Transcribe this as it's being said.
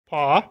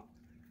Paw.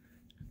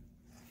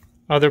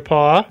 Other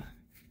paw.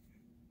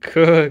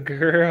 Good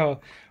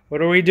girl.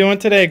 What are we doing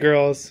today,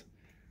 girls?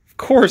 Of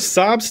course,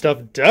 SAAB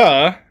stuff,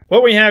 duh.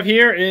 What we have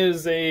here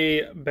is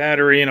a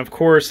battery and, of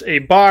course, a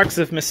box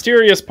of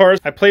mysterious parts.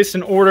 I placed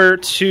an order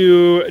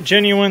to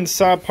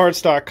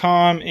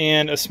genuinesaabparts.com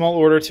and a small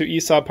order to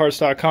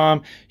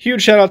esaabparts.com.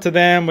 Huge shout out to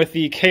them with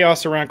the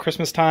chaos around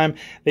Christmas time.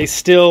 They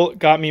still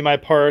got me my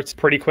parts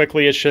pretty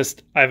quickly. It's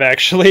just I've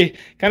actually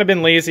kind of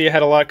been lazy. I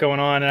had a lot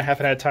going on and I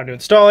haven't had time to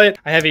install it.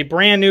 I have a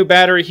brand new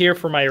battery here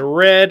for my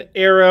red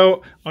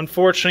Arrow.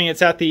 Unfortunately,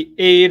 it's at the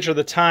age or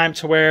the time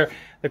to where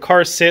the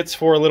car sits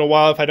for a little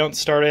while. If I don't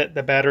start it,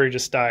 the battery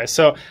just dies.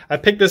 So I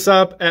picked this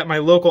up at my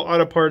local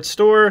auto parts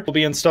store. We'll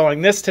be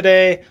installing this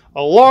today.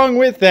 Along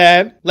with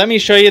that, let me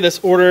show you this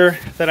order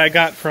that I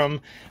got from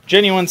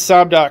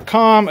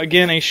genuinesaab.com.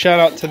 Again, a shout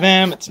out to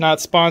them. It's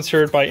not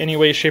sponsored by any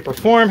way, shape, or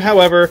form.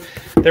 However,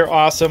 they're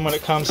awesome when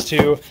it comes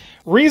to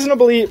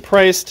reasonably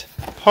priced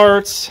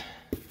parts.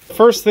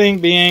 First thing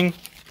being,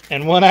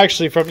 and one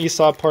actually from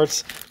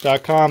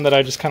esaabparts.com that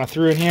I just kind of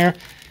threw in here,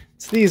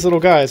 it's these little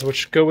guys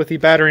which go with the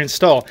battery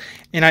install.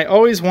 And I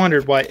always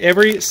wondered why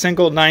every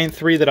single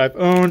 9.3 that I've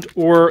owned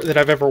or that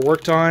I've ever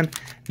worked on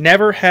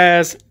never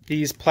has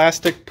these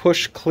plastic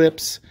push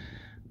clips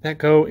that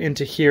go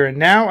into here. And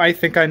now I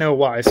think I know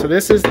why. So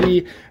this is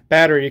the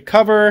battery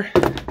cover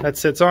that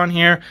sits on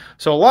here.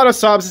 So a lot of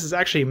SAABs this is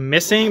actually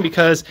missing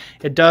because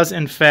it does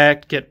in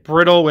fact get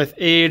brittle with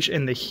age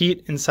and the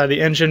heat inside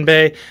the engine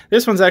bay.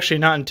 This one's actually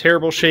not in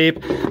terrible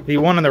shape. The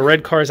one on the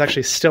red car is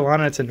actually still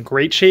on it. It's in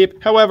great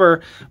shape.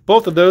 However,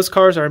 both of those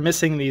cars are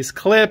missing these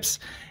clips.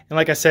 And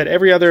like I said,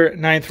 every other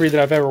 9.3 that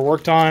I've ever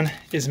worked on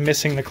is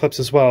missing the clips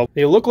as well.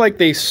 They look like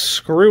they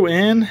screw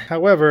in.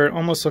 However, it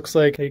almost looks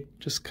like they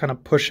just kind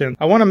of push in.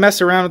 I want to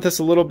mess around with this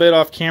a little bit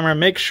off camera,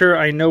 make sure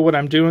I know what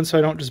I'm doing so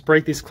I don't just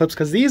break these clips,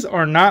 because these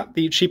are not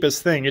the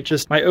cheapest thing. It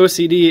just, my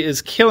OCD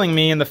is killing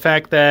me in the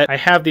fact that I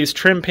have these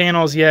trim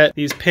panels yet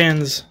these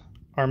pins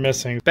are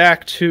missing.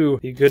 Back to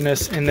the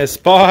goodness in this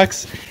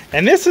box.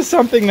 And this is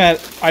something that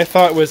I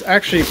thought was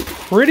actually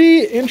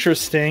pretty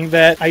interesting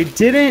that I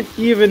didn't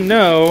even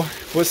know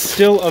was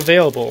still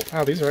available.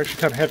 Wow, these are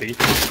actually kind of heavy.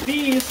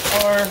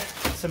 These are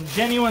some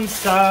genuine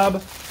SAAB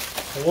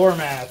floor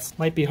mats.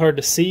 Might be hard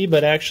to see,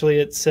 but actually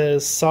it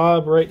says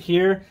SAAB right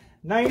here.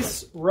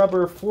 Nice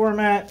rubber floor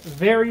mat,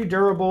 very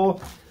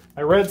durable.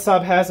 My red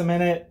SAAB has them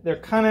in it. They're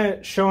kind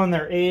of showing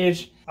their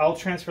age. I'll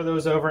transfer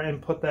those over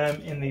and put them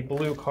in the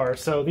blue car.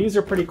 So these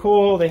are pretty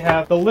cool. They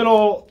have the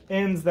little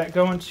ends that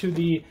go into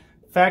the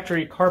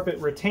factory carpet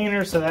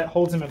retainer, so that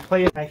holds them in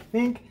place. I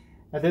think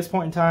at this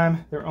point in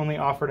time, they're only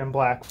offered in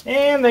black.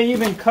 And they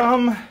even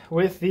come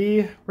with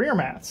the rear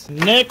mats.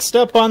 Next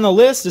up on the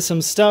list is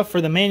some stuff for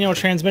the manual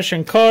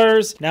transmission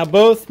cars. Now,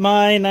 both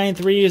my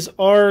 9.3s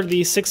are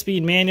the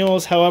 6-speed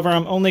manuals. However,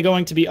 I'm only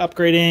going to be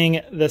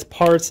upgrading the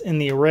parts in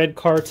the red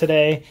car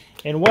today.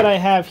 And what I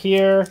have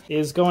here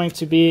is going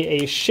to be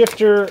a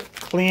shifter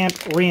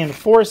clamp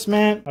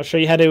reinforcement. I'll show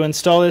you how to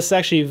install this. It's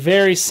actually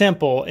very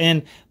simple.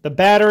 And the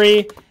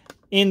battery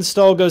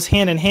install goes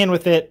hand in hand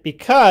with it,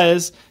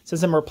 because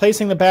since I'm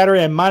replacing the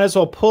battery, I might as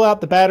well pull out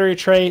the battery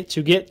tray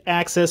to get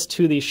access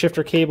to the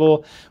shifter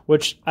cable,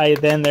 which I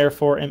then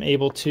therefore am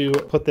able to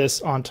put this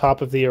on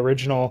top of the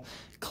original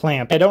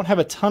clamp. I don't have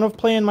a ton of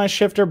play in my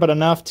shifter, but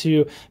enough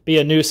to be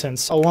a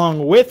nuisance.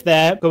 Along with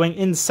that, going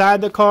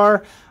inside the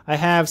car, I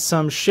have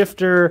some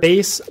shifter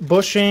base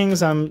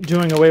bushings. I'm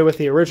doing away with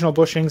the original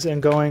bushings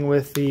and going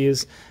with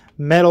these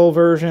metal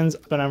versions,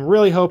 but I'm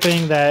really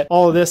hoping that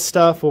all of this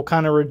stuff will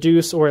kind of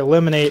reduce or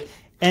eliminate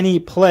any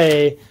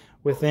play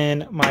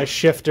within my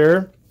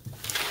shifter.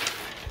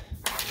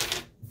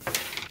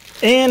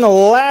 And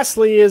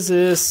lastly is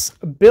this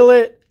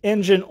Billet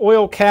engine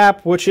oil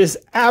cap, which is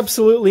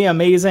absolutely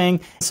amazing.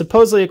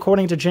 Supposedly,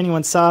 according to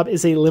Genuine SAAB,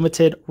 is a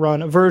limited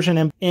run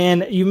version.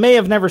 And you may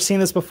have never seen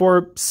this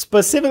before,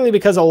 specifically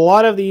because a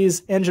lot of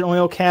these engine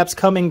oil caps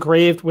come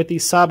engraved with the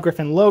SAAB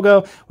Griffin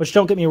logo, which,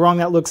 don't get me wrong,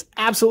 that looks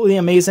absolutely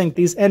amazing.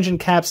 These engine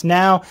caps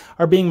now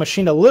are being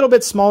machined a little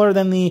bit smaller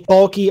than the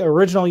bulky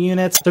original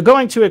units. So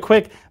going to a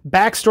quick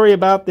backstory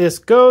about this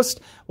Ghost.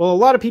 Well, a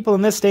lot of people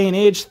in this day and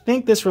age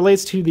think this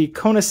relates to the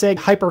Koenigsegg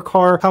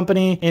hypercar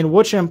company, in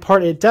which in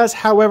part it does.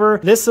 However,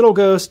 this little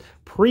Ghost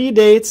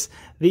predates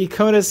the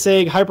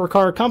Koenigsegg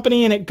hypercar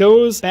company, and it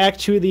goes back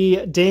to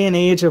the day and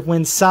age of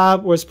when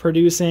SAAB was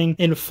producing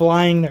and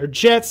flying their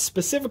jets,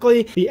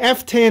 specifically the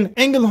F10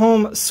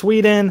 Ängelholm,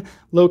 Sweden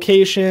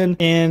location,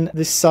 and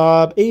the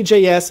SAAB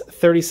AJS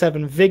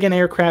 37 Viggen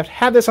aircraft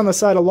had this on the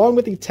side along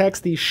with the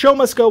text, "The show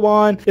must go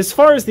on." As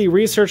far as the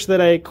research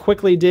that I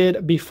quickly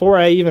did before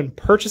I even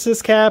purchased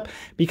this cap,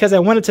 because I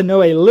wanted to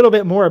know a little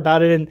bit more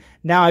about it, and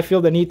now I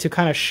feel the need to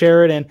kind of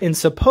share it, and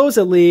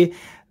supposedly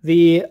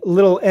the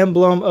little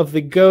emblem of the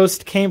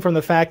ghost came from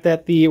the fact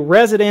that the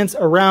residents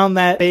around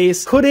that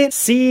base couldn't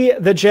see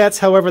the jets.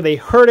 However, they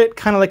heard it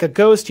kind of like a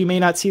ghost. You may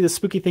not see the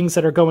spooky things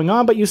that are going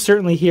on, but you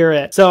certainly hear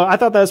it. So I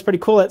thought that was pretty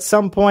cool. At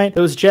some point,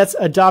 those jets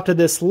adopted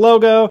this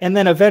logo, and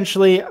then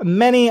eventually,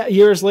 many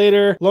years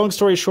later, long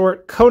story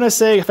short,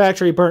 Koenigsegg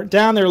factory burnt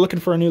down. They were looking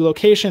for a new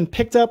location,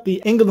 picked up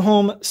the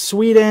Ängelholm,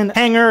 Sweden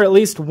hangar, at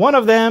least one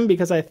of them,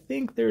 because I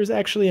think there's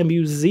actually a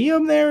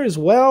museum there as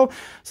well.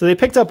 So they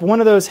picked up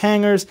one of those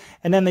hangars,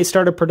 and then they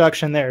started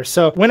production there.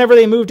 So whenever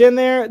they moved in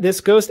there,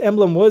 this ghost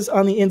emblem was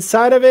on the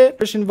inside of it.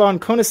 Christian von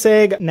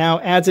Koenigsegg now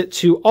adds it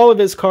to all of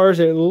his cars,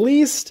 at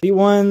least the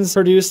ones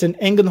produced in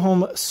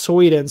Ängelholm,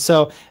 Sweden.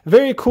 So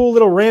very cool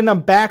little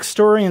random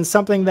backstory, and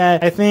something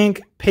that I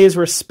think pays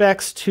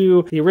respects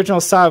to the original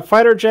Saab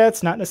fighter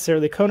jets, not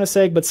necessarily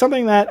Koenigsegg, but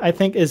something that I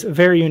think is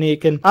very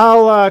unique. And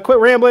I'll quit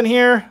rambling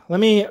here. Let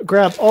me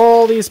grab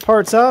all these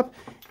parts up,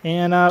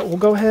 and we'll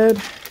go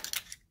ahead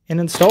and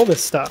install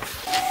this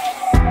stuff.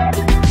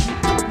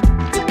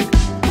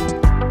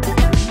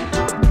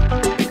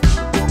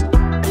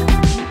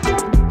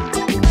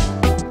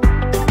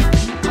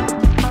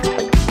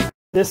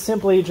 This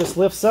simply just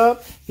lifts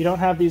up. You don't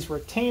have these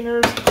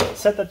retainers.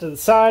 Set that to the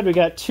side. We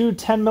got two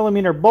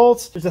 10mm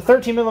bolts. There's a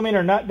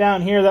 13mm nut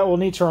down here that we'll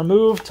need to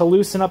remove to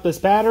loosen up this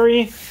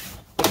battery.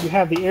 If you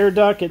have the air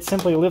duct, it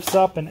simply lifts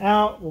up and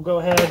out. We'll go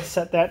ahead and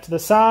set that to the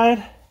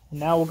side. And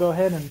now we'll go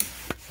ahead and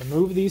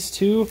remove these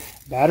two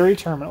battery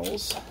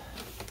terminals.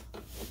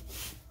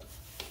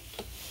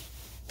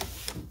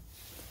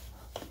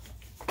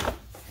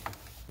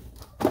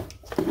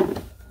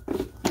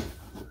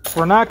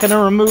 We're not going to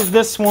remove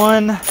this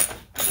one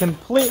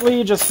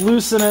completely, just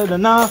loosen it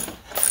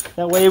enough.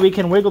 That way we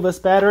can wiggle this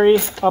battery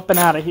up and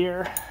out of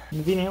here.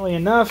 Conveniently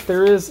enough,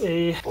 there is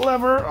a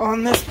lever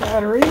on this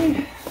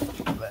battery.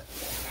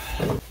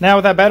 Now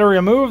with that battery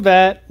removed,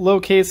 that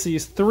locates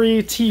these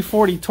three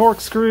T40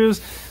 torque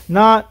screws.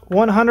 Not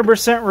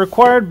 100%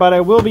 required, but I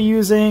will be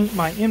using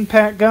my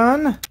impact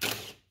gun.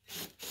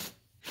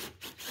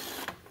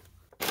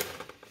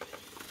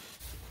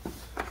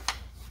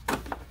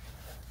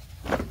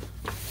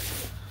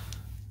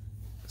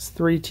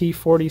 Three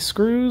T40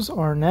 screws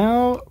are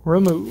now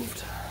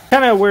removed.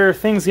 Kind of where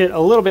things get a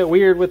little bit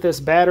weird with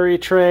this battery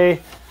tray.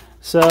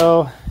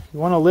 So you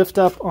want to lift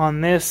up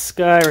on this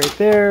guy right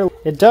there.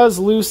 It does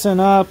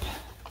loosen up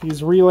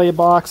these relay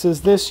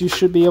boxes. This you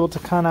should be able to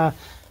kind of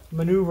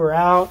maneuver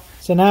out.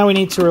 So now we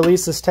need to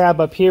release this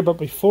tab up here, but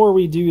before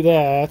we do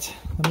that,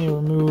 let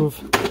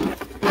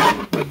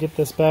me get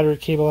this battery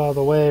cable out of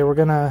the way. We're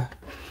gonna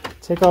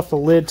take off the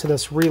lid to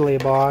this relay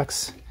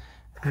box,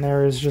 and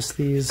there is just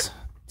these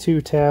two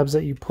tabs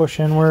that you push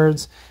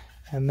inwards,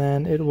 and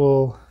then it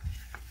will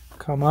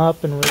come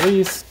up and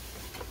release.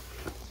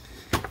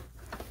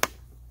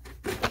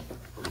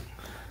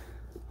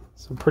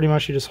 So pretty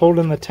much you just hold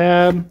in the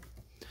tab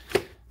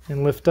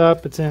and lift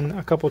up. It's in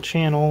a couple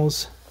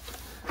channels.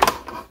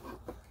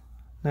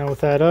 Now with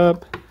that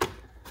up,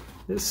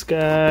 this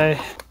guy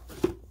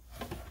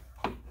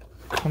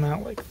come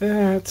out like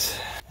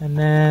that, and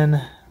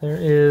then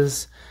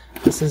this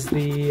is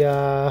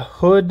the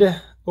hood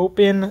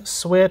open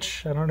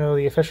switch. I don't know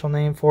the official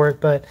name for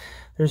it, but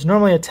there's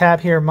normally a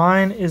tab here.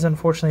 Mine is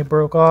unfortunately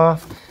broke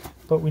off,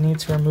 but we need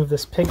to remove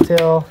this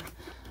pigtail.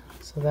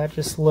 So that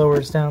just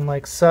lowers down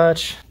like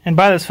such. And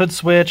by this hood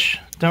switch,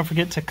 don't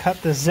forget to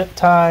cut the zip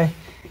tie,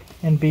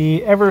 and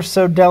be ever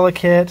so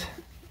delicate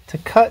to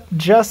cut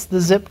just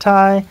the zip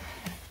tie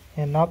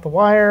and not the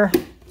wire.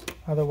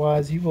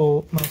 Otherwise, you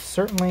will most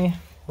certainly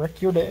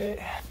wreck your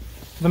day.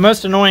 The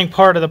most annoying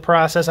part of the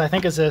process, I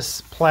think, is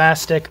this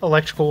plastic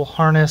electrical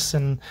harness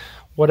and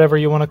whatever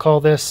you want to call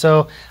this.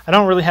 So I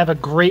don't really have a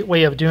great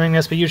way of doing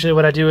this, but usually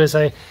what I do is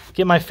I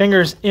get my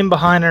fingers in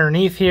behind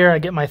underneath here, I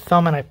get my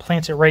thumb and I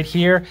plant it right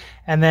here,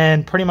 and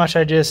then pretty much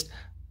I just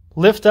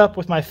lift up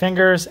with my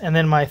fingers, and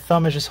then my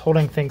thumb is just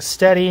holding things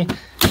steady,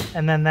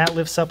 and then that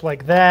lifts up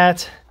like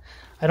that.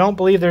 I don't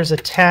believe there's a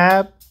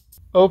tab.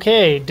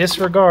 Okay,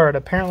 disregard.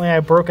 Apparently I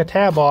broke a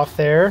tab off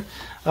there.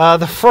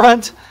 The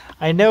front,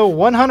 I know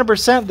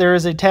 100% there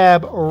is a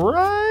tab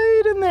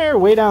right in there,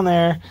 way down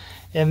there.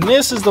 And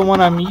this is the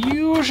one I'm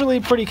usually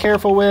pretty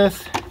careful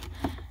with.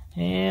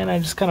 And I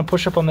just kind of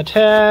push up on the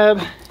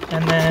tab,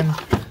 and then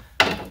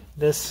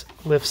this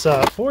lifts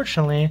up.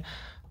 Fortunately,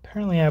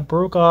 apparently I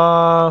broke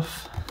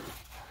off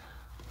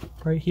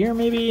right here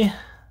maybe.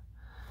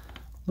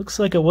 Looks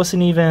like it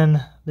wasn't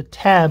even the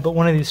tab, but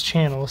one of these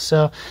channels.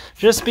 So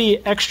just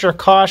be extra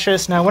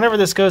cautious. Now, whenever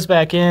this goes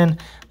back in,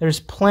 there's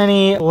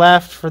plenty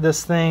left for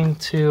this thing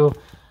to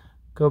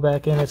go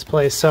back in its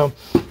place. So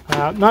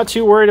not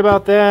too worried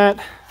about that.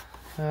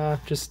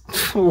 Just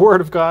a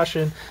word of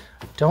caution.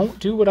 Don't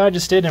do what I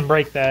just did and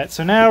break that.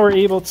 So now we're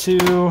able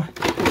to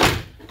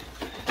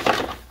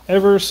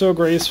ever so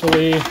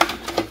gracefully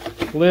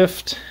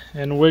lift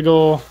and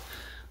wiggle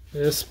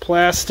this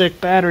plastic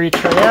battery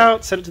tray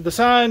out, set it to the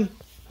side,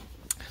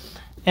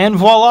 and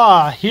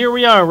voila, here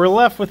we are. We're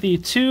left with the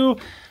two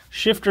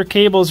shifter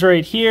cables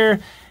right here,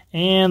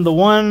 and the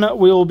one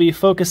we will be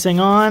focusing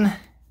on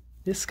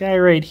This guy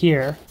right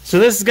here. So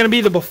this is going to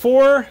be the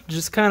before,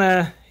 just kind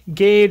of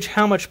gauge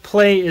how much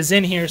play is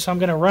in here. So I'm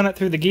going to run it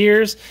through the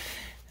gears,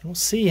 and we'll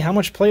see how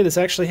much play this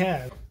actually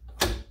has.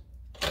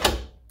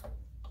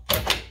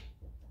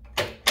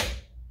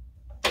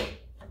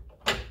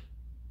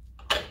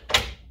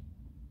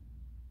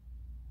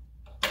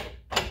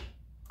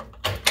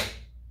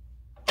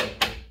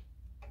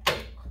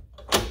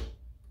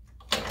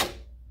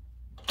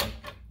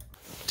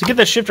 To get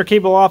the shifter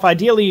cable off,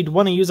 ideally you'd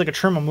want to use like a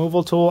trim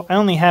removal tool. I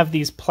only have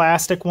these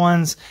plastic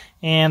ones,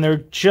 and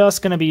they're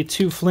just going to be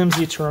too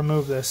flimsy to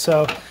remove this.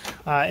 So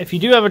if you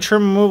do have a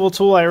trim removal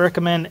tool, I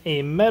recommend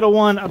a metal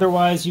one.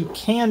 Otherwise, you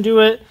can do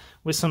it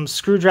with some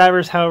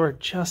screwdrivers. However,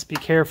 just be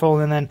careful.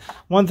 And then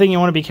one thing you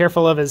want to be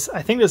careful of is,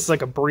 I think this is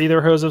like a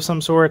breather hose of some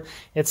sort.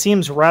 It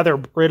seems rather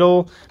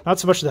brittle, not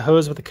so much the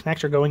hose, but the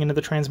connector going into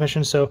the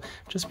transmission. So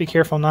just be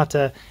careful not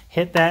to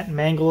hit that,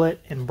 mangle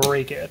it, and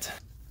break it.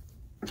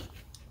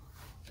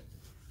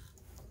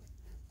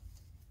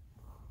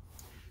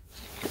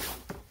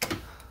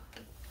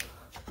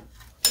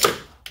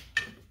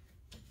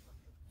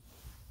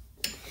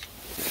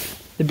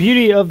 The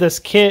beauty of this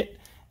kit,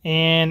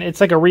 and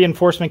it's like a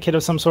reinforcement kit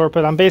of some sort,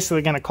 but I'm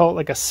basically going to call it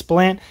like a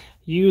splint,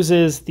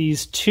 uses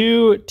these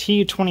two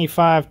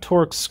T25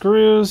 Torx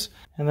screws,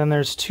 and then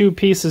there's two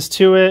pieces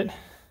to it.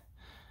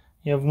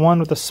 You have one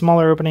with a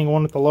smaller opening,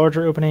 one with a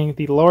larger opening.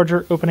 The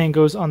larger opening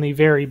goes on the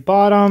very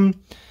bottom,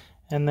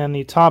 and then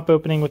the top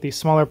opening with the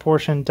smaller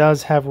portion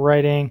does have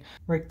writing.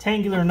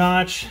 Rectangular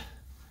notch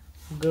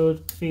will go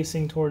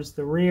facing towards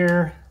the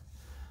rear,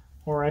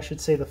 or I should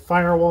say the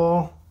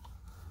firewall.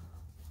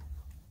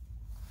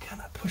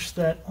 Kind of push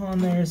that on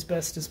there as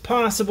best as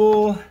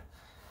possible.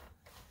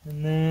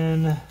 And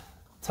then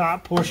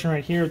top portion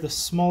right here, the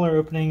smaller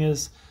opening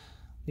is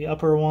the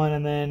upper one,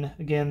 and then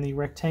again the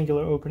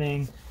rectangular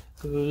opening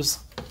goes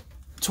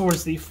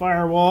towards the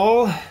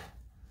firewall.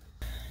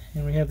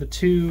 And we have the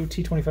two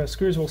T25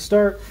 screws. We'll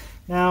start.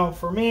 Now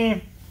for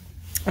me,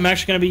 I'm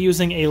actually going to be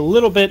using a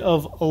little bit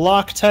of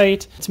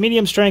Loctite. It's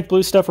medium strength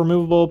blue stuff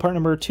removable, part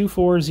number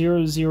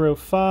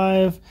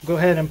 24005. Go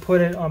ahead and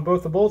put it on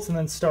both the bolts and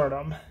then start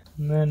them.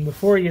 And then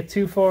before you get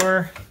too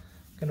far,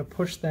 I'm going to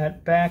push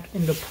that back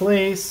into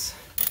place.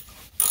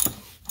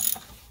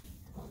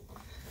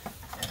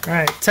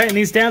 Alright, tighten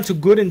these down to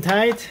good and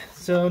tight.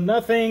 So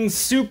nothing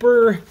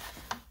super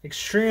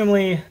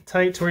extremely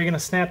tight to where you're going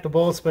to snap the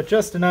bolts, but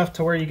just enough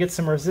to where you get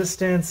some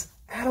resistance.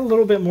 Add a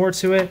little bit more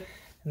to it,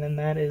 and then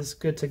that is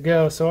good to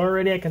go. So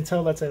already I can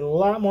tell that's a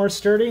lot more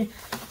sturdy.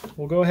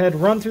 We'll go ahead,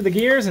 run through the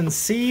gears, and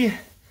see if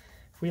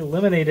we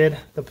eliminated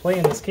the play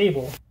in this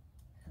cable.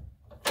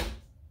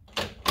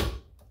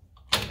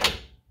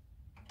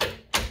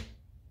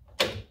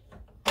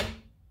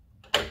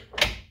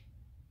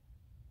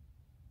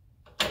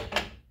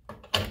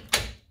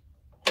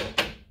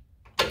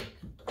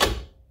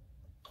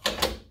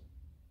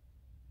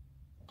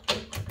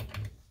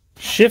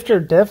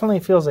 Shifter definitely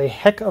feels a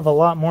heck of a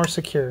lot more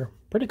secure.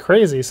 Pretty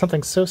crazy,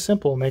 something so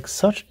simple makes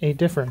such a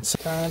difference.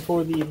 Time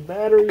for the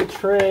battery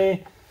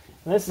tray.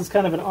 And this is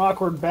kind of an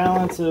awkward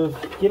balance of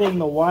getting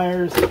the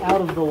wires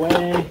out of the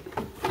way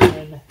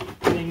and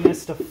getting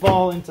this to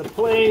fall into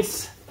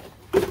place.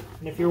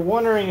 And if you're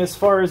wondering as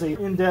far as an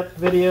in-depth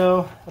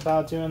video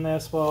about doing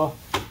this, well,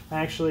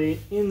 I actually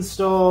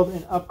installed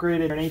and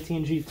upgraded an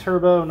 18G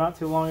turbo not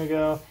too long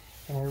ago,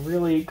 and I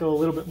really go a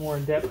little bit more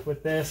in depth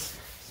with this.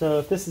 So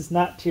if this is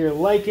not to your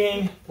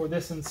liking for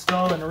this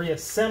install and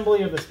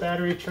reassembly of this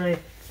battery tray,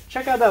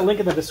 check out that link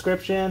in the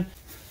description.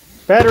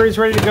 Battery's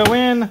ready to go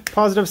in.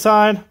 Positive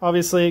side,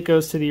 obviously it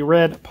goes to the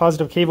red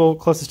positive cable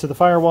closest to the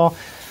firewall.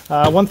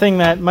 One thing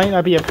that might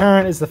not be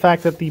apparent is the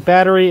fact that the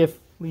battery, if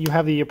you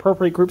have the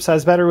appropriate group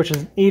size battery, which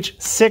is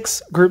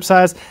H6 group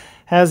size,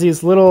 has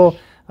these little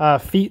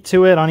feet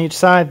to it on each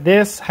side.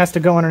 This has to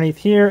go underneath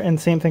here,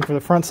 and same thing for the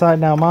front side.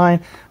 Now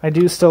mine, I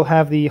do still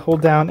have the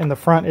hold down in the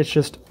front, it's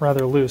just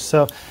rather loose.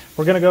 So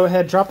we're going to go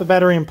ahead, drop the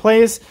battery in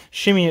place,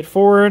 shimmy it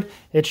forward,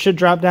 it should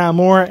drop down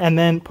more, and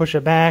then push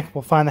it back.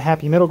 We'll find the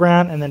happy middle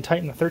ground, and then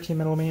tighten the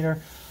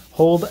 13mm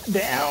hold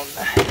down.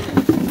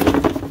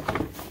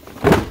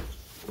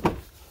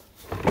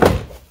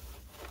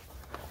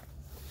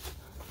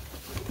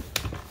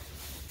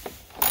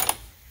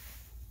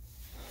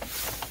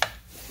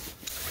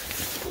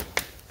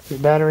 The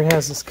battery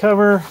has this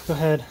cover. Go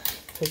ahead,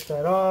 take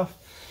that off.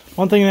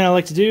 One thing that I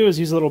like to do is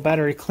use a little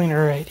battery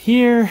cleaner right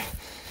here.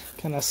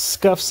 Kind of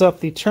scuffs up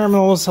the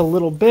terminals a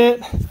little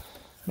bit.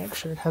 Make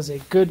sure it has a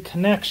good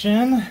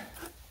connection.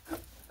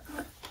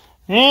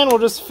 And we'll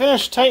just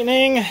finish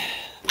tightening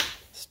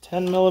this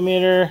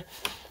 10mm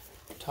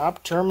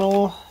top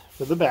terminal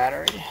for the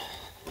battery.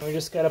 We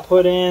just got to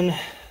put in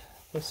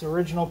this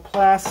original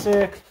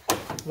plastic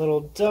little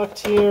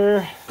duct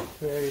here.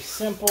 Very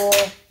simple.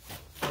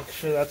 Make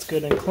sure that's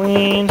good and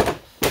clean.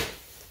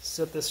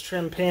 Set this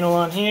trim panel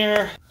on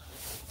here.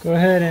 Go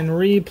ahead and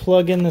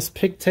re-plug in this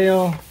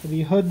pigtail for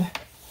the hood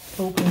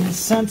open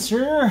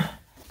sensor.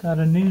 Got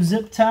a new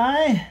zip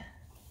tie.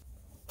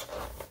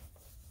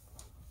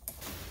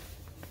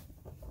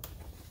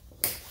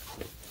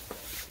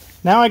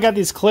 Now I got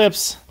these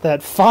clips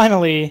that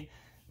finally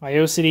my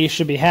OCD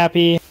should be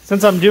happy.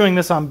 Since I'm doing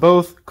this on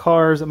both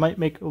cars, it might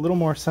make a little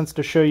more sense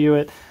to show you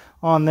it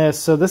on this.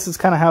 So this is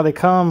kind of how they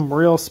come,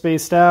 real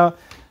spaced out.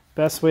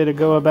 Best way to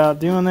go about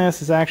doing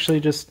this is actually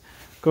just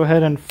go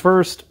ahead and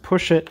first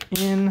push it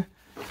in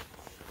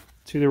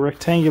to the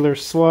rectangular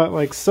slot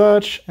like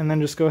such, and then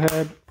just go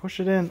ahead, push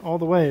it in all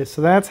the way.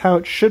 So that's how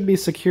it should be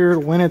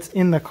secured when it's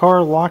in the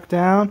car locked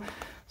down.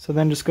 So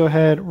then just go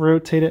ahead,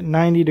 rotate it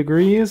 90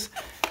 degrees,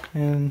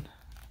 and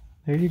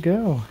there you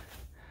go.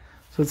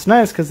 So it's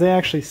nice because they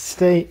actually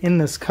stay in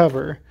this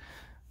cover.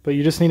 But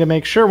you just need to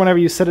make sure whenever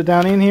you set it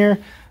down in here,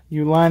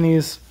 you line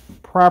these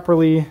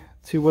properly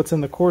to what's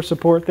in the core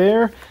support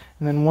there.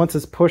 And then once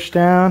it's pushed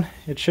down,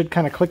 it should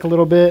kind of click a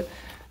little bit.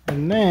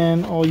 And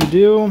then all you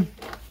do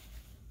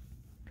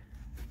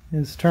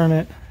is turn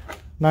it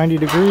 90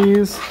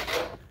 degrees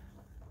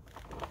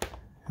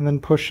and then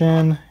push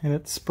in, and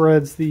it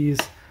spreads these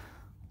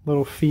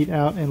little feet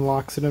out and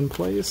locks it in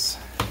place.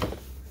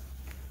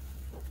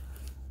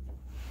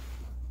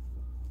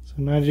 So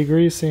 90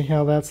 degrees, see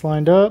how that's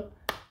lined up.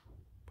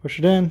 Push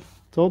it in,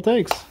 that's all it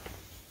takes.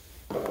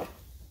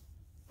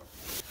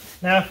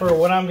 Now for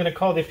what I'm going to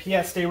call the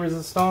pièce de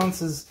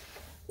résistance is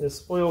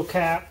this oil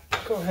cap.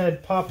 Go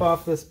ahead, pop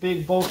off this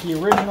big bulky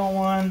original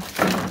one.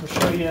 I'll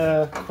show you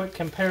a quick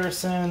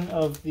comparison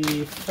of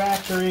the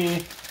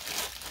factory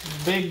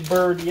Big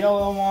Bird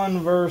yellow one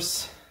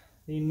versus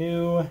the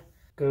new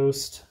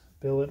Ghost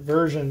Billet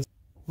versions.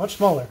 Much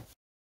smaller.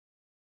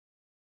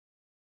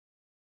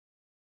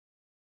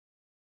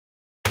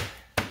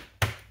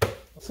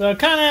 So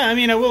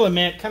I will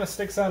admit, kind of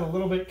sticks out a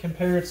little bit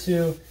compared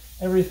to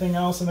everything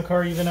else in the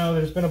car, even though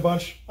there's been a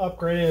bunch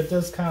upgraded. It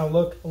does kind of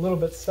look a little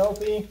bit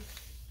stealthy.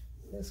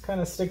 This kind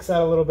of sticks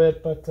out a little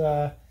bit, but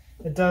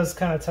it does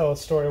kind of tell a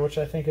story, which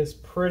I think is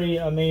pretty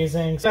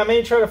amazing. So I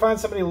may try to find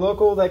somebody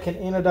local that can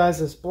anodize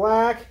this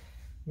black.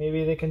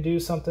 Maybe they can do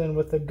something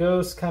with the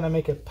Ghost, kind of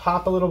make it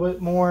pop a little bit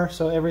more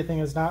so everything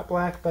is not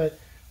black, but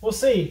we'll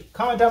see.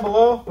 Comment down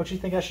below what you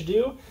think I should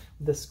do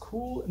with this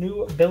cool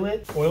new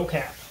Billet oil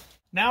cap.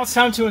 Now it's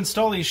time to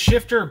install these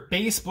shifter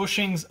base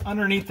bushings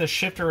underneath the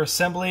shifter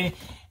assembly.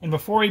 And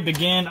before we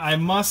begin, I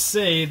must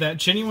say that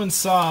genuine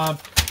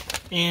SAAB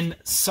and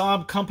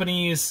SAAB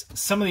companies,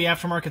 some of the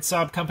aftermarket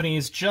SAAB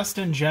companies just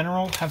in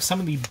general, have some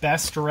of the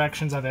best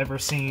directions I've ever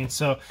seen.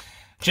 So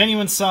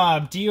genuine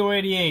SAAB,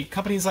 DO88,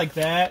 companies like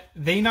that,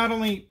 they not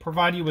only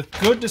provide you with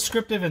good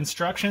descriptive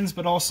instructions,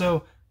 but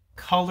also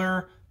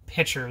color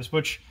pictures,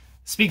 which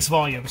speaks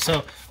volumes.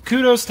 So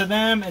kudos to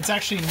them. It's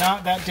actually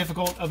not that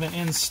difficult of an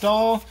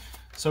install.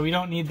 So we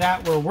don't need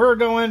that where we're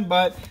going,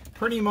 but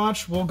pretty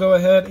much we'll go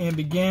ahead and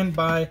begin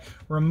by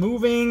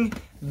removing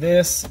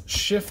this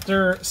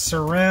shifter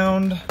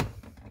surround.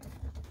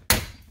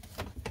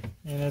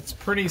 And it's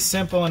pretty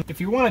simple. And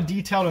if you want a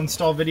detailed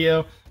install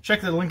video,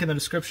 check the link in the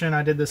description.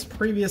 I did this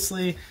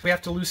previously. We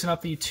have to loosen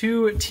up the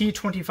two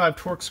T25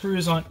 Torx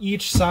screws on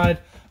each side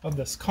of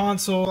this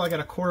console. I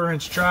got a 1/4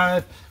 inch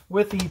drive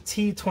with the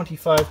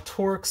T25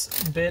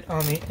 Torx bit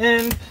on the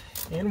end.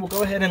 And we'll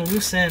go ahead and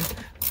loosen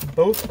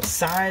both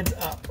sides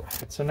up.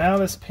 So now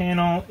this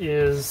panel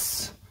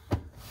is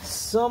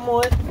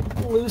somewhat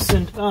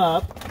loosened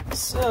up,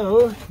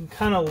 so you can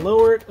kind of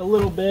lower it a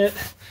little bit.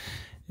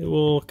 It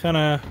will kind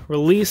of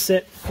release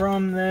it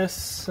from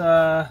this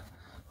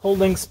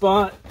holding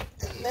spot.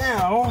 And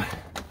now,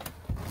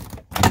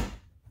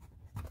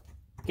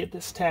 get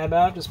this tab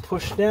out, just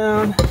push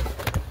down,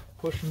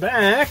 push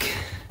back,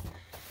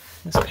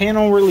 this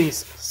panel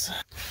releases.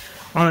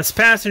 On this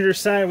passenger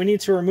side, we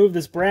need to remove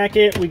this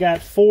bracket. We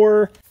got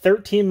 4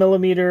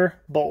 13mm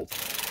bolts.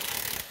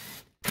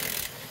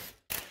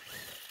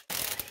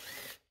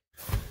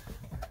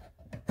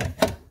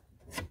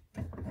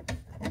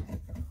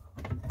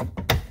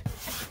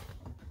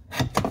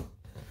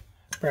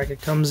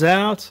 Bracket comes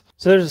out.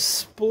 So there's a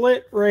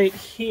split right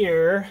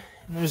here.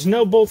 And there's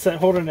no bolts that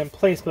hold it in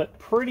place, but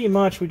pretty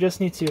much we just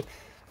need to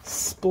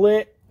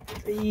split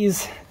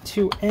these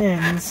two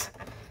ends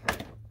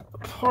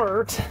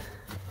apart.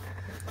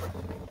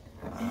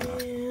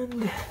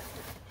 And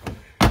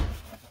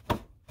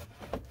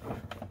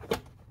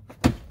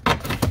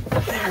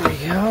there we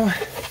go.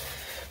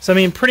 So I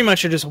mean, pretty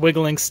much you're just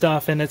wiggling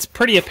stuff, and it's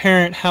pretty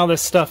apparent how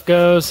this stuff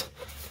goes.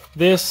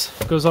 This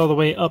goes all the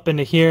way up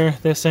into here.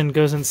 This end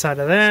goes inside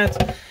of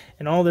that.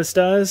 And all this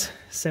does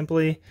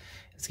simply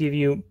is give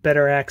you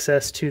better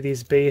access to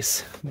these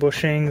base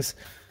bushings.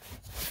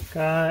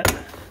 Got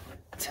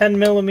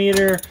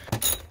 10mm.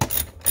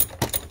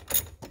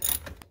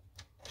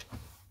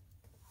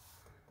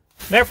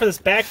 Now for this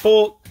back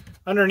bolt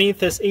underneath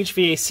this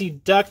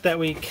HVAC duct that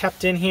we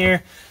kept in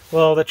here.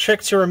 Well, the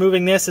trick to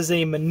removing this is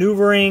a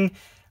maneuvering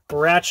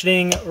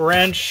ratcheting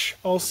wrench,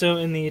 also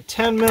in the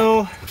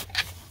 10mm.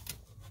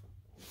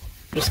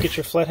 Just get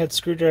your flathead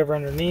screwdriver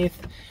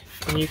underneath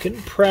and you can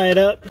pry it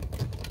up.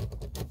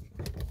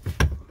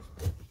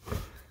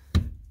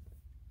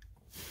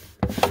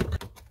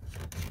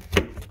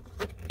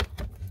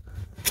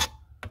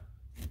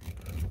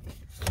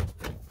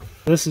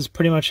 This is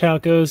pretty much how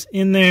it goes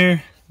in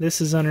there. this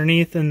is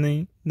underneath,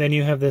 and then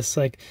you have this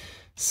like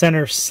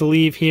center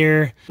sleeve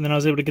here. And then I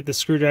was able to get the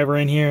screwdriver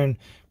in here and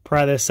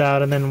pry this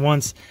out. And then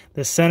once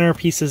the center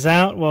piece is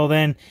out, well,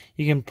 then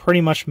you can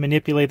pretty much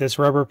manipulate this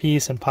rubber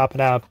piece and pop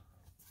it out.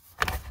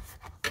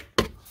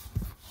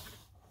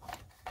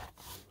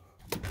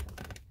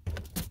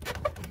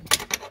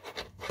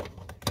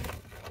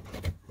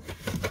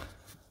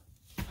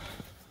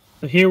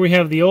 So here we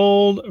have the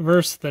old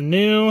versus the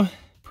new.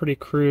 Pretty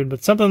crude,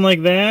 but something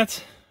like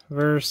that.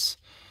 Versus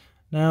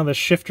now the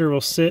shifter will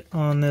sit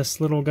on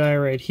this little guy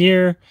right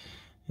here,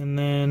 and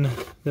then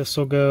this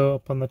will go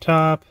up on the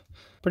top.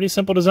 Pretty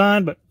simple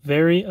design, but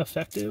very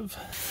effective.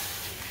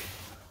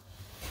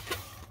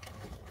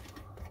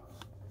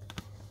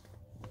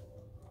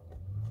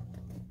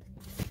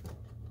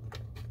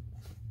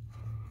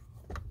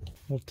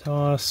 We'll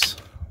toss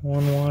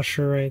one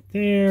washer right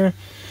there.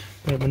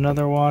 We have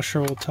another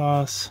washer we'll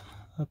toss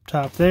up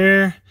top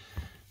there.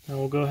 Now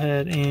we'll go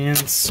ahead and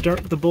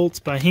start the bolts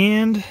by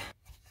hand.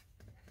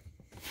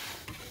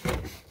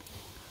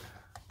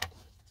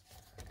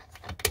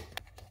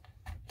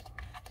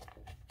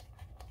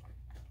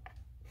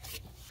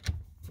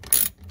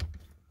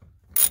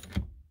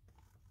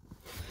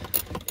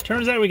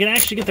 Turns out we can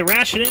actually get the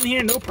ratchet in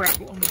here, no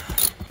problem.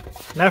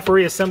 Now for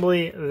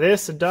reassembly,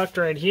 this duct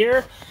right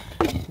here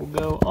will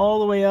go all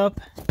the way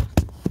up,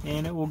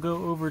 and it will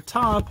go over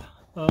top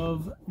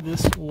of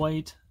this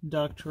white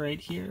duct right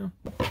here.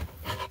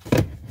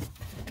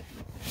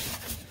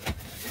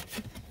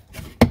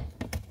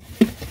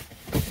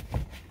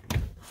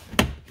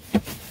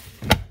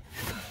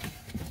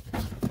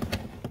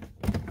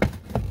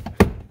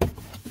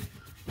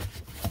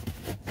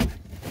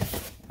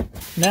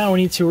 Now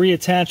we need to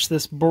reattach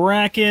this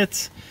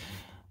bracket.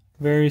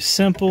 Very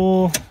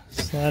simple.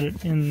 Slide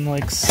it in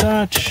like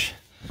such.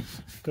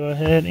 Go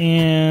ahead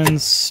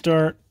and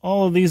start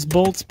all of these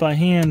bolts by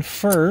hand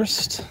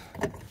first.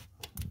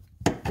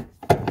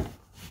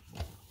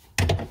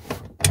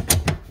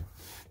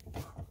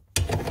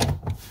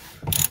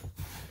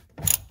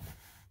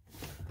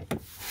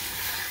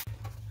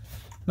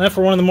 Now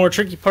for one of the more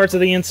tricky parts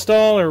of the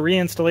install or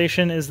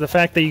reinstallation is the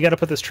fact that you got to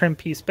put this trim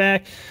piece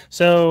back.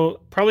 So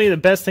probably the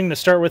best thing to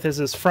start with is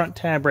this front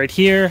tab right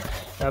here.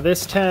 Now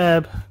this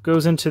tab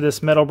goes into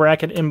this metal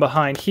bracket in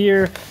behind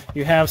here.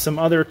 You have some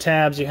other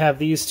tabs. You have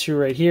these two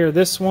right here.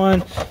 This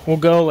one will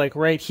go like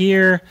right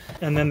here,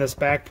 and then this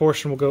back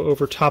portion will go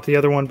over top the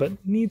other one, but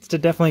needs to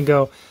definitely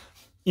go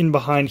in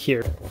behind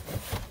here.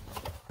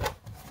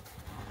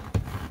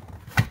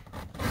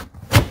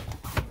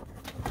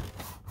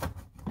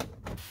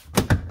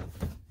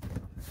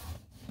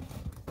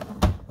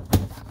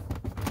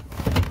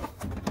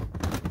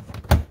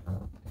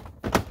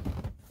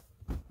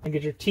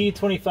 Get your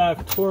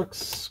T25 Torx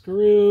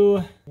screw,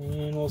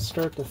 and we'll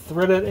start to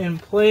thread it in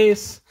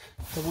place.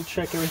 Double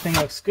check everything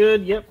looks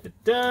good. Yep,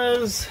 it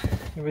does.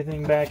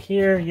 Everything back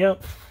here,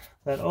 yep,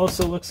 that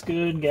also looks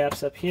good.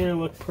 Gaps up here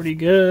look pretty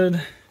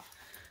good.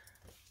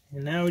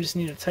 And now we just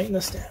need to tighten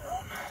this down.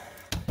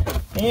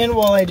 And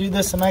while I do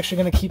this, I'm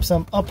actually going to keep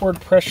some upward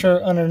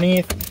pressure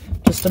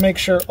underneath just to make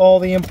sure all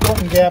the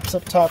important gaps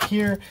up top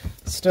here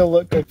still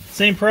look good.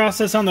 Same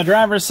process on the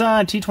driver's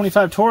side.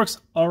 T25 Torx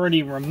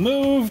already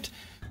removed.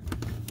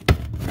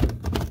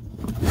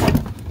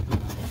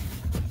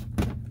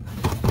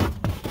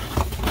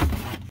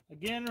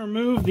 Again,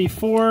 remove the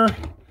four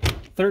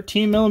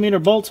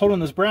 13mm bolts holding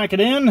this bracket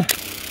in.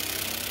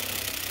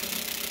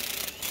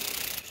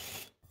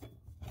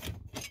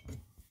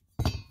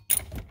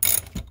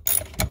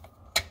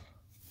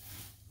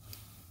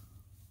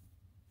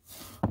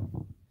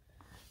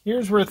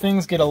 Here's where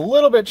things get a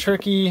little bit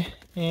tricky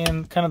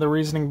and kind of the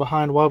reasoning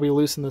behind why we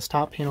loosen this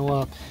top panel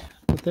up.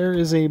 But there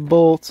is a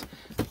bolt,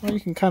 well,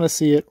 you can kind of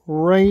see it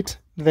right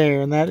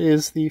there, and that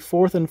is the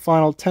fourth and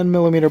final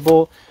 10mm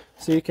bolt.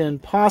 So you can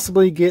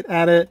possibly get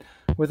at it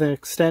with an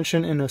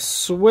extension and a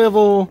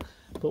swivel.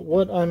 But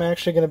what I'm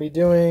actually going to be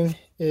doing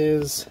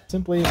is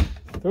simply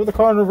throw the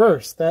car in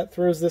reverse. That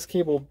throws this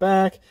cable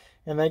back,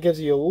 and that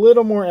gives you a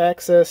little more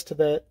access to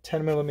that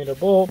 10mm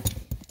bolt.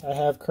 I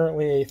have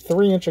currently a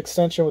 3-inch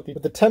extension with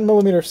the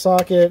 10mm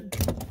socket.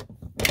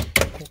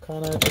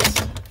 We'll kind of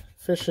just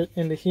fish it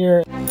into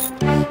here.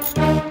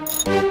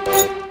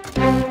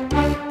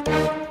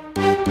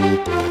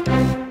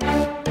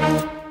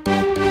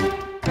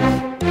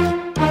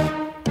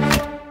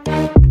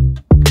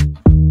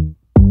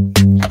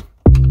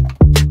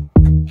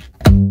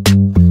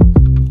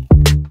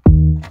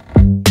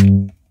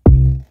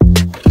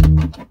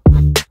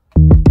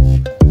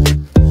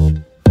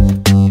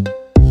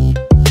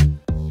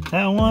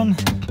 That one,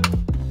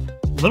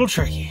 a little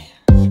tricky.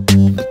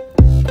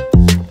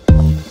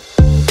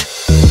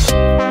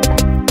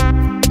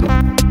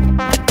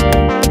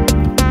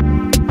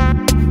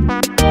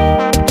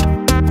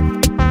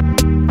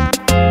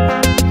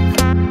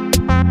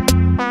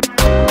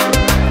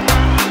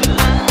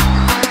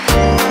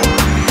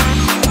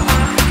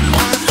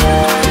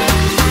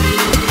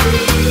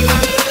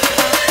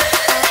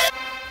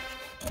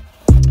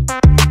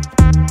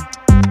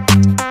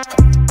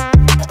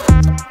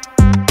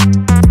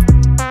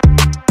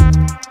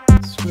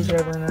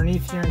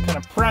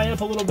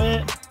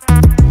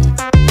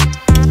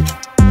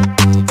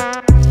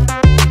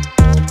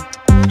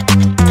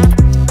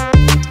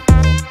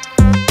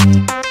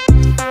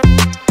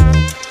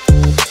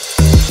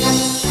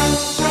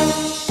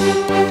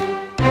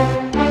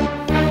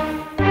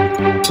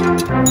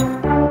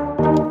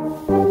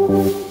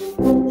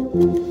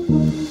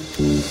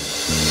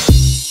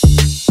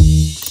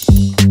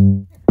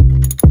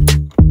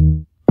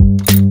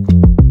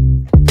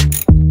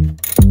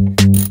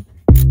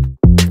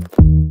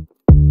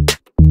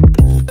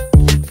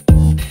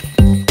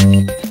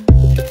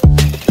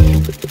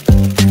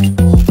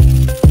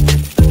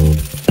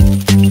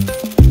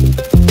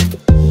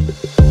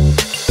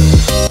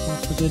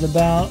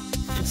 about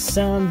the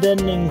sound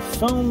deadening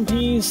foam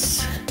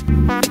piece.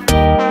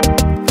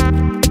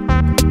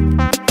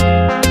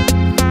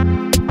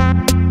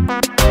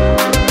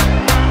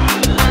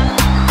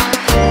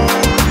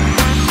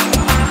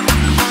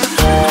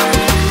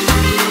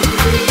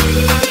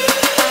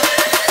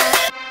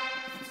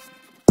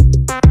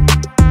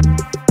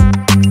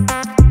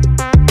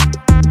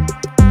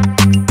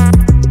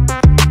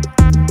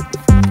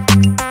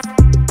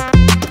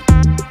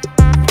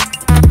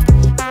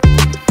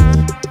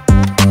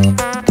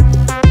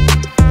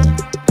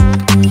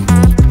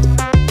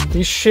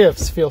 These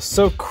shifts feel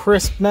so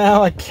crisp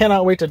now. I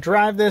cannot wait to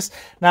drive this.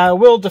 Now, I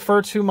will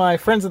defer to my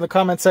friends in the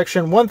comment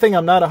section. One thing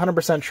I'm not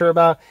 100% sure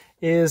about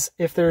is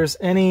if there's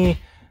any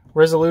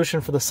resolution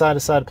for the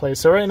side-to-side play.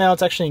 So right now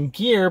it's actually in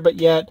gear, but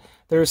yet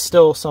there's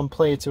still some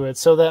play to it.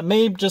 So that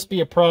may just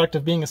be a product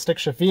of being a stick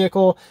shift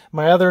vehicle.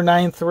 My other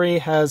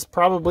 9.3 has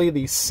probably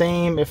the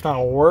same, if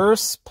not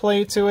worse,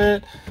 play to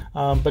it.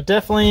 But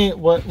definitely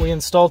what we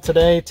installed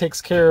today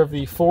takes care of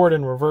the forward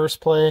and reverse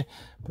play.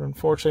 But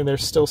unfortunately,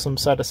 there's still some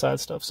side-to-side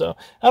stuff. So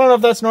I don't know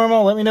if that's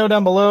normal. Let me know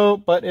down below.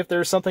 But if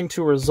there's something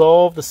to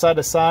resolve the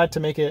side-to-side to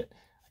make it,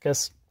 I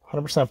guess,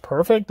 100%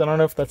 perfect, I don't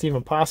know if that's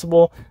even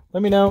possible.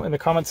 Let me know in the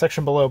comment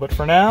section below. But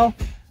for now,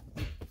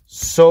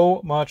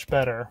 so much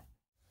better.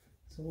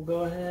 So we'll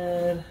go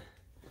ahead,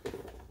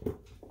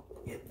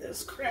 get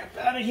this crap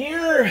out of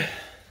here.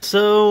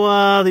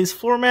 So these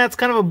floor mats,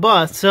 kind of a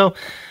bust. So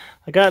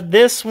I got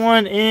this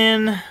one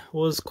in,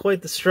 was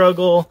quite the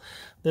struggle.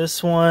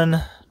 This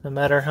one, no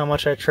matter how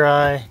much I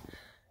try,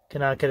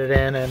 cannot get it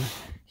in. And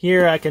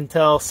here I can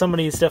tell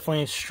somebody's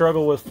definitely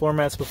struggled with floor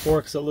mats before,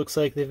 because it looks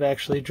like they've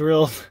actually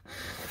drilled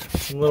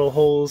some little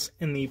holes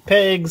in the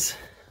pegs,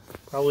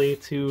 probably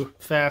to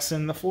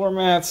fasten the floor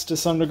mats to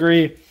some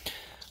degree.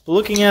 But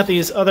looking at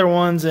these other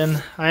ones,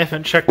 and I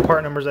haven't checked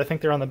part numbers, I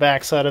think they're on the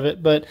back side of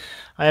it, but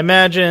I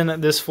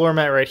imagine this floor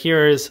mat right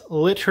here is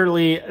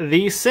literally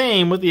the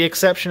same, with the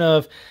exception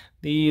of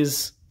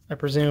these, I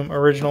presume,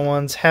 original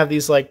ones have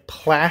these like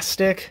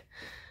plastic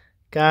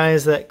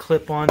guys that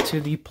clip onto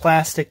the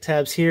plastic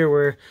tabs here,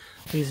 where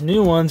these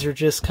new ones are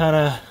just kind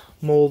of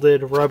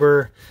molded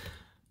rubber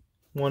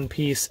one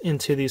piece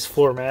into these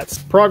floor mats.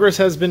 Progress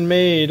has been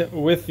made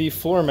with the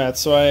floor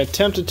mats. So I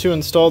attempted to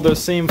install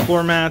those same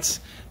floor mats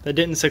that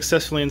didn't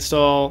successfully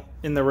install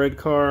in the red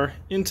car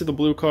into the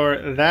blue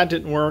car. That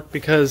didn't work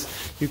because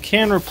you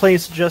can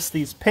replace just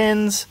these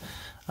pins.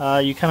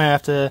 You kind of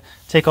have to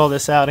take all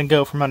this out and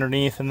go from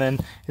underneath, and then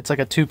it's like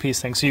a two-piece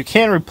thing. So you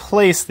can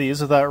replace these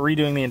without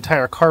redoing the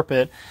entire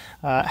carpet.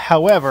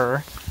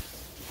 However,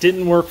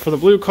 didn't work for the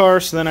blue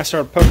car, so then I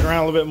started poking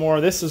around a little bit more.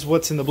 This is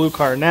what's in the blue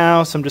car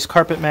now, some just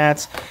carpet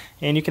mats,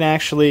 and you can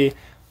actually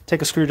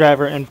take a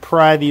screwdriver and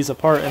pry these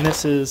apart, and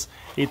this is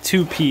a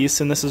two-piece,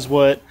 and this is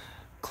what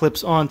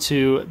clips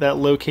onto that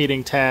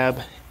locating tab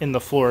in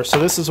the floor. So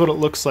this is what it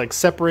looks like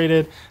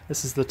separated.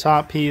 This is the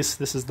top piece,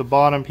 this is the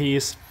bottom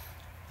piece,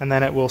 and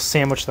then it will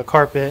sandwich the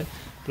carpet.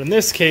 But in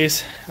this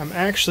case, I'm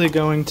actually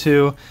going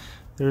to,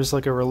 there's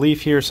like a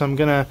relief here, so I'm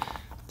gonna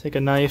take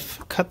a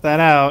knife, cut that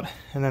out,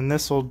 and then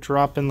this will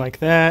drop in like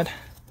that.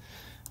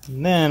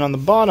 And then on the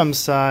bottom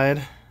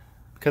side,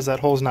 because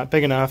that hole's not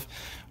big enough,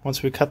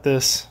 once we cut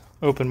this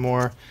open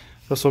more,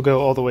 this will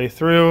go all the way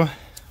through.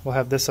 We'll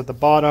have this at the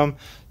bottom,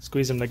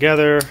 squeeze them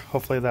together,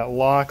 hopefully that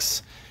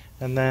locks,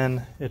 and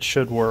then it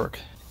should work.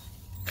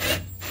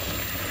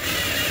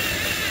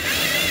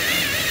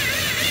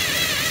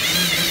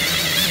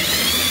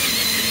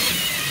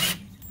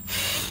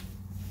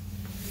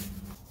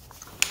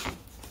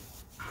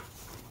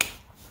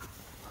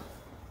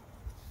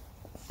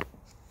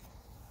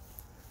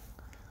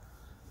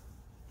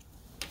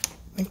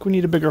 I think we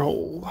need a bigger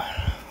hole.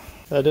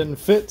 That didn't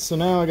fit, so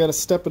now I got to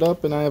step it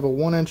up, and I have a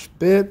 1-inch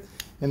bit,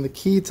 and the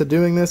key to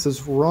doing this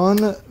is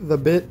run the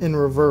bit in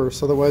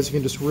reverse, otherwise you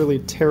can just really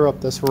tear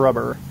up this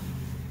rubber.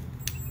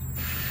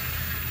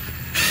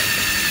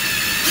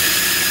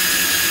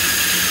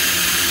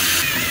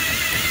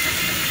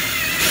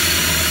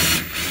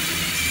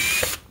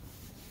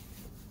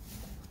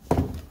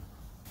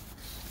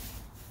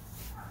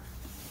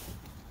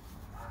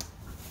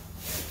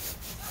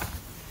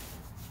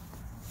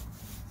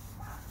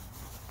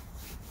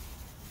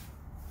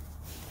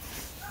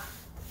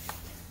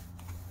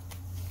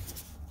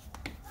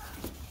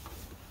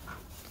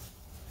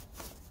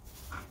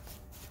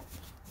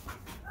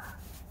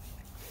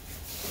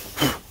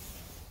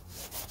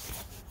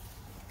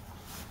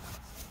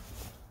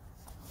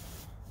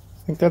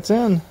 I think that's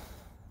in.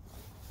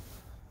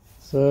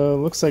 So it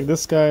looks like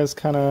this guy is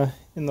kind of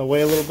in the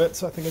way a little bit,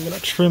 so I think I'm going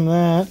to trim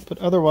that, but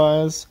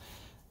otherwise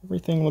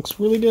everything looks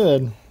really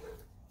good.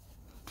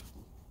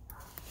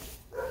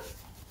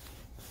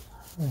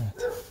 Right.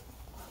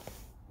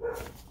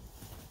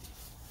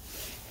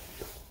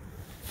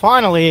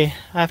 Finally,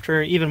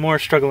 after even more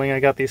struggling, I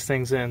got these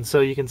things in. So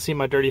you can see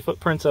my dirty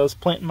footprints. I was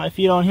planting my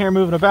feet on here,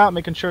 moving about,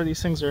 making sure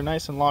these things are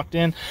nice and locked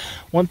in.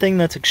 One thing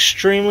that's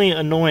extremely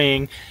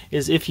annoying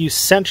is if you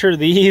center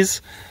these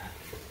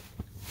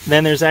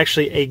then there's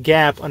actually a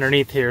gap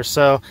underneath here.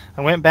 So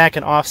I went back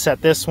and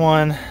offset this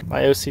one.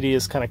 My OCD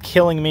is kind of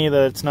killing me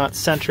that it's not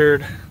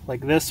centered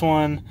like this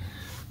one,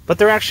 but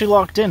they're actually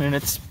locked in and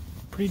it's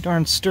pretty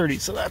darn sturdy,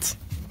 so that's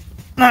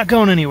not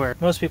going anywhere.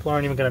 Most people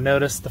aren't even going to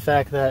notice the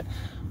fact that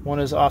one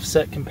is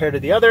offset compared to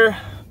the other,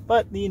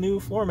 but the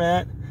new floor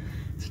mat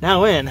is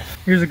now in.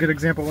 Here's a good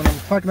example when I'm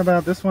talking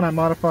about this one. I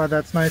modified,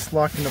 that's nice,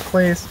 locked into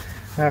place.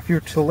 Now if you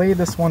were to lay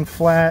this one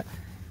flat,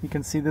 you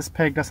can see this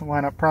peg doesn't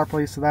line up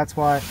properly, so that's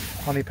why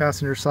on the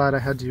passenger side I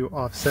had to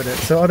offset it.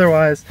 So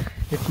otherwise,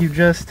 if you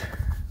just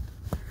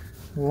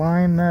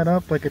line that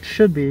up like it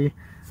should be,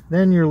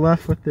 then you're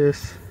left with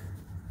this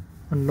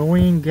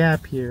annoying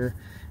gap here.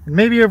 And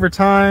maybe over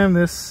time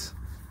this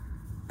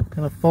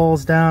kind of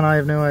falls down, I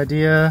have no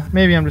idea.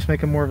 Maybe I'm just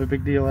making more of a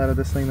big deal out of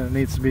this thing than it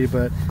needs to be,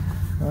 but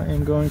I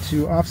am going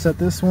to offset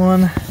this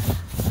one and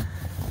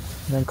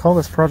then call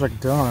this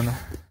project done.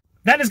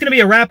 That is going to be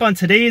a wrap on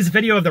today's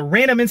video of the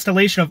random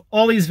installation of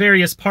all these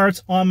various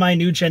parts on my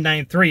new Gen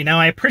 9 III. Now,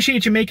 I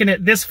appreciate you making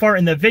it this far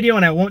in the video,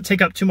 and I won't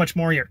take up too much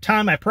more of your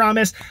time, I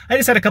promise. I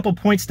just had a couple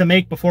points to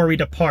make before we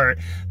depart.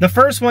 The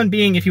first one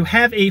being, if you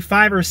have a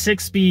 5 or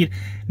 6 speed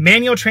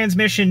manual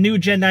transmission new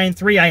Gen 9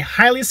 III, I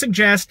highly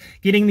suggest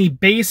getting the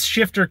base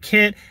shifter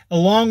kit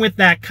along with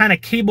that kind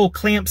of cable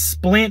clamp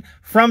splint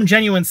from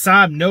Genuine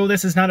SAAB. No,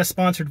 this is not a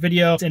sponsored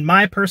video. In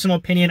my personal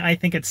opinion, I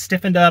think it's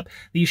stiffened up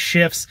these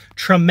shifts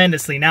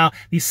tremendously. Now,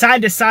 the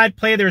side-to-side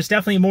play, there's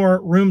definitely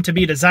more room to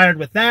be desired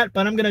with that,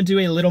 but I'm going to do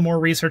a little more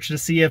research to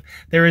see if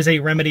there is a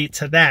remedy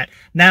to that.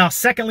 Now,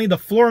 secondly, the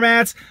floor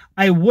mats,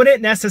 I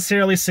wouldn't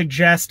necessarily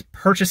suggest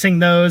purchasing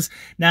those.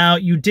 Now,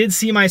 you did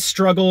see my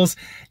struggles.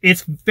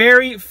 It's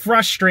very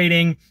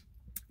frustrating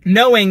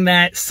knowing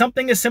that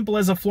something as simple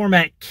as a floor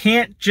mat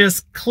can't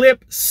just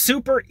clip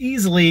super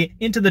easily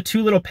into the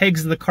 2 little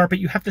pegs of the carpet.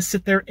 You have to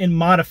sit there and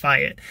modify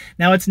it.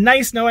 Now, it's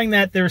nice knowing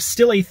that there's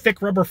still a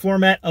thick rubber floor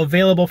mat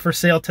available for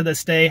sale to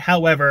this day.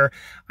 However,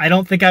 I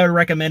don't think I would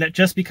recommend it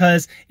just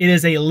because it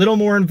is a little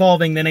more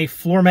involving than a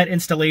floor mat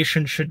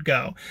installation should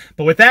go.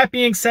 But with that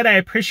being said, I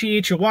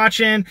appreciate you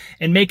watching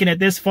and making it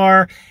this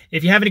far.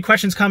 If you have any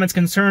questions, comments,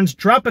 concerns,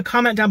 drop a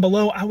comment down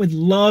below. I would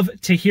love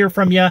to hear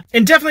from you.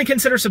 And definitely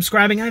consider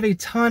subscribing. I have a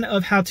ton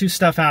of how-to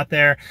stuff out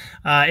there.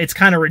 It's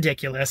kind of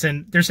ridiculous,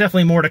 and there's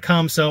definitely more to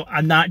come, so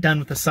I'm not done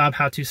with the SAAB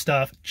how-to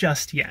stuff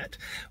just yet.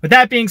 With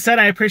that being said,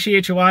 I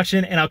appreciate you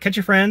watching, and I'll catch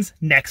you friends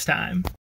next time.